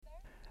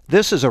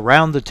This is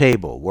Around the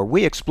Table, where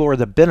we explore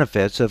the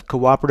benefits of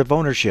cooperative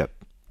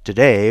ownership.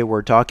 Today,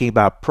 we're talking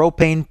about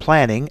propane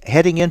planning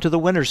heading into the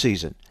winter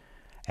season.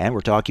 And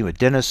we're talking with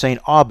Dennis St.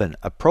 Aubin,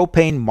 a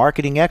propane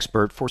marketing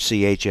expert for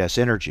CHS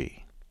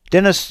Energy.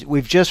 Dennis,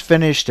 we've just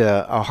finished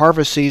a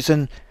harvest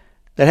season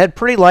that had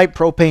pretty light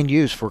propane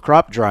use for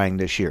crop drying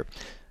this year.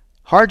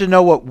 Hard to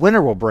know what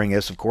winter will bring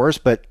us, of course,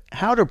 but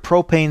how do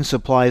propane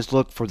supplies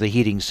look for the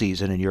heating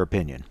season, in your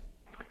opinion?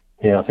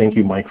 Yeah, thank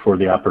you, Mike, for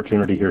the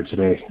opportunity here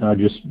today.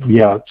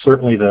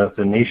 Certainly the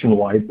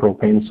nationwide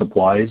propane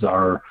supplies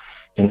are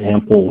in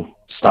ample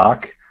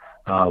stock.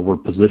 We're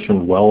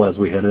positioned well as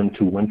we head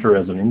into winter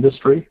as an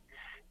industry.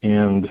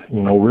 And,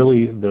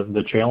 really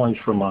the challenge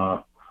from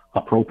a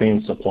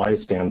propane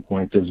supply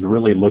standpoint is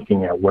really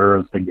looking at where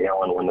is the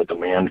gallon when the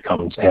demand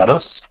comes at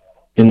us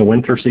in the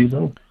winter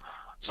season.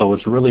 So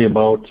it's really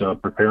about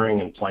preparing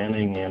and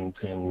planning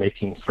and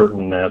making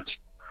certain that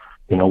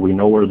we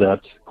know where that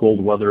cold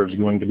weather is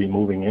going to be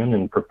moving in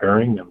and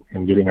preparing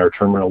and getting our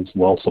terminals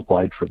well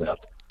supplied for that.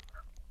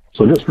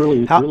 So just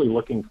really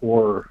looking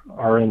for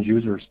our end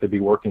users to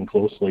be working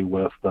closely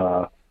with,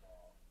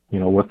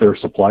 with their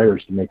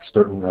suppliers to make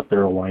certain that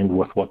they're aligned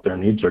with what their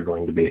needs are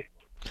going to be.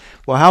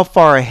 Well, how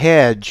far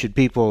ahead should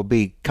people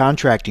be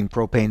contracting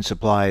propane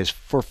supplies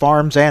for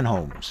farms and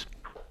homes?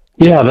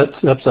 Yeah,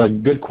 that's a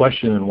good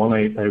question, and one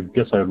I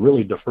guess I would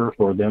really defer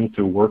for them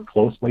to work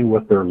closely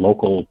with their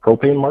local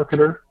propane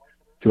marketer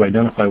to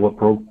identify what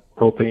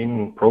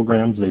propane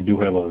programs they do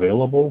have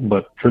available.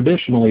 But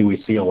traditionally,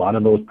 we see a lot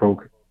of those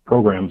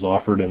programs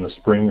offered in the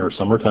spring or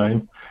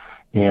summertime,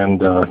 and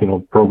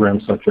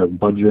programs such as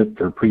budget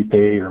or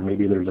prepay, or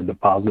maybe there's a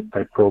deposit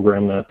type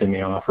program that they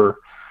may offer.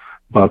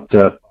 But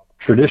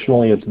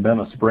traditionally, it's been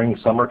a spring,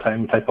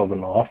 summertime type of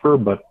an offer.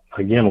 But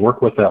again,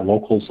 work with that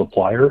local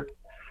supplier.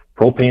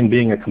 Propane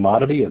being a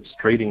commodity, it's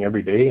trading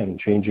every day and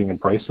changing in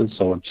prices,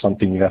 so it's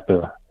something you have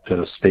to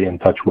stay in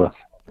touch with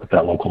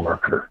that local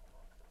marketer.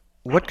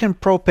 What can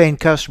propane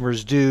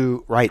customers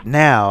do right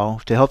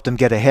now to help them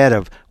get ahead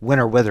of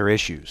winter weather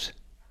issues?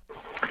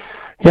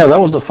 Yeah, that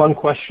was a fun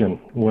question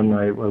when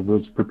I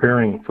was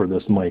preparing for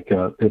this, Mike.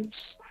 It's,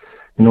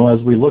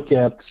 as we look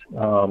at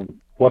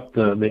what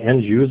the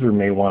end user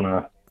may want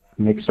to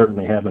make certain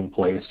they have in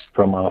place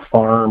from a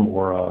farm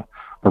or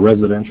a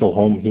residential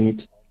home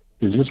heat,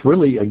 is just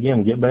really,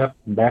 again, get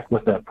back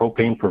with that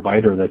propane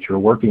provider that you're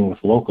working with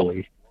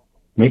locally.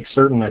 Make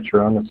certain that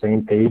you're on the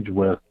same page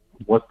with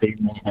what they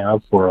may have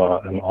for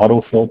an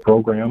autofill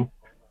program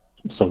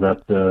so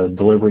that the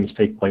deliveries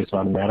take place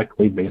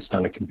automatically based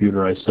on a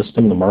computerized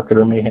system the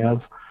marketer may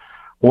have.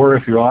 Or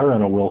if you are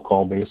on a will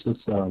call basis,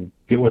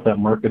 get with that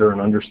marketer and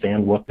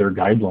understand what their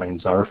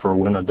guidelines are for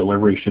when a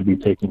delivery should be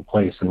taking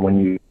place and when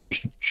you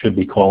should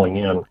be calling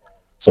in,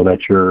 so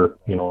that you're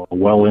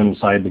well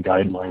inside the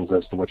guidelines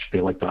as to which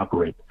they like to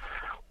operate.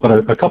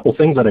 But a couple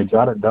things that I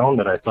jotted down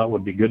that I thought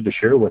would be good to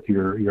share with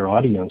your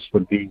audience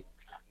would be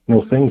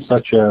things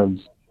such as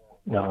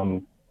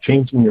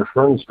changing your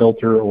furnace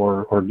filter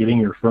or getting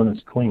your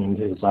furnace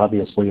cleaned is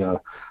obviously a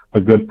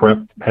good prep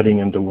heading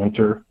into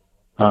winter.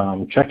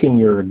 Checking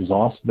your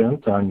exhaust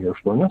vent on your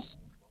furnace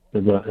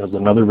is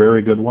another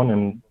very good one.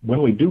 And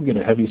when we do get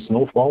a heavy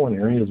snowfall in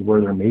areas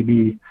where there may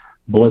be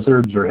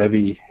blizzards or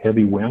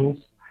heavy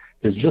winds,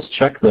 is just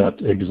check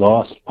that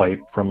exhaust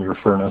pipe from your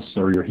furnace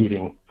or your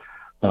heating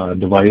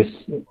device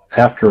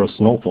after a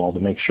snowfall to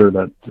make sure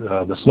that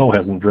the snow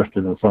hasn't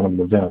drifted in front of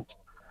the vent.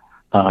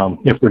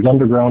 If there's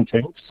underground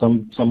tanks,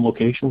 some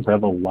locations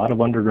have a lot of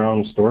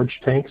underground storage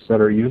tanks that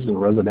are used in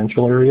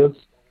residential areas.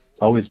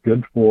 It's always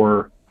good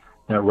for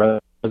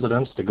that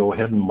residents to go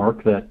ahead and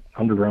mark that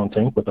underground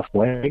tank with a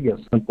flag, as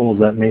simple as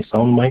that may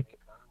sound, Mike.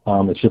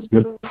 It's just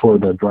good for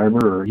the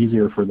driver, or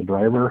easier for the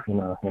driver in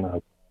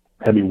a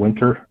heavy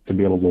winter to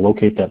be able to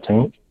locate that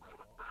tank.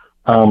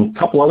 A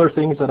couple other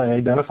things that I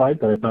identified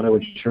that I thought I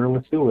would share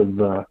with you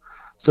is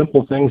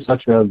simple things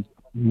such as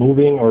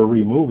moving or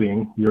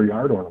removing your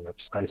yard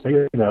ornaments. I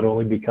say that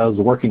only because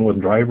working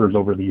with drivers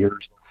over the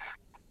years,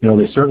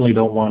 they certainly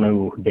don't want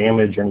to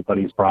damage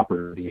anybody's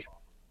property.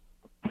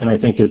 And I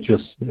think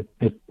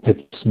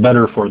it's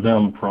better for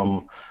them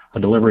from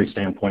a delivery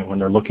standpoint when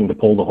they're looking to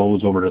pull the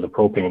hose over to the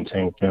propane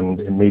tank and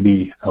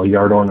maybe a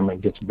yard ornament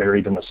gets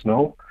buried in the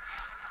snow.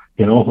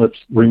 Let's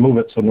remove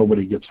it so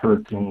nobody gets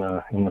hurt in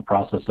the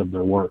process of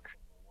their work.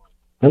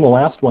 Then the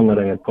last one that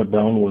I had put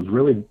down was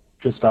really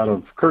just out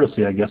of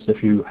courtesy, I guess,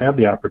 if you have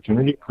the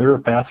opportunity, clear a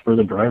path for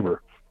the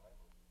driver.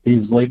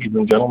 These ladies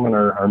and gentlemen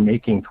are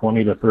making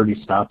 20 to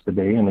 30 stops a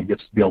day, and it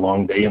gets to be a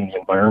long day in the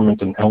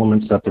environment and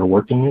elements that they're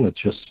working in.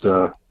 It's just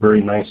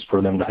very nice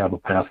for them to have a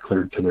path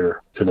cleared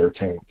to their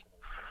tank.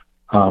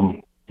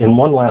 And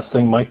one last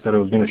thing, Mike, that I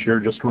was going to share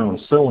just around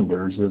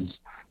cylinders is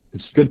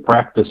it's good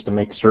practice to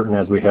make certain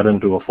as we head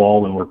into a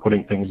fall and we're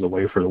putting things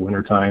away for the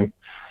wintertime,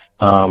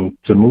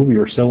 to move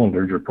your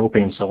cylinders, your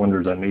propane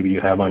cylinders that maybe you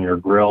have on your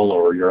grill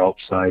or your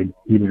outside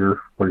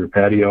heater or your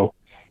patio,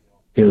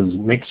 is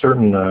make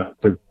certain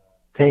the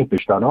tank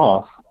is shut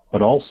off,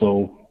 but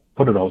also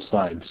put it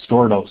outside,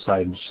 store it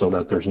outside so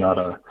that there's not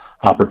a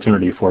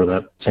opportunity for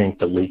that tank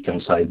to leak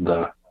inside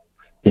the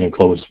the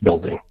enclosed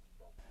building.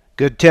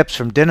 Good tips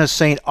from Dennis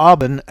St.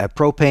 Aubin, a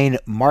propane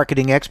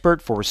marketing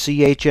expert for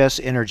CHS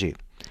Energy.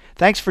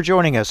 Thanks for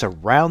joining us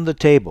around the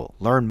table.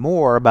 Learn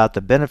more about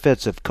the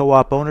benefits of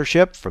co-op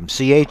ownership from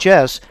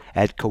CHS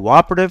at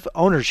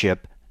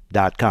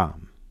cooperativeownership.com.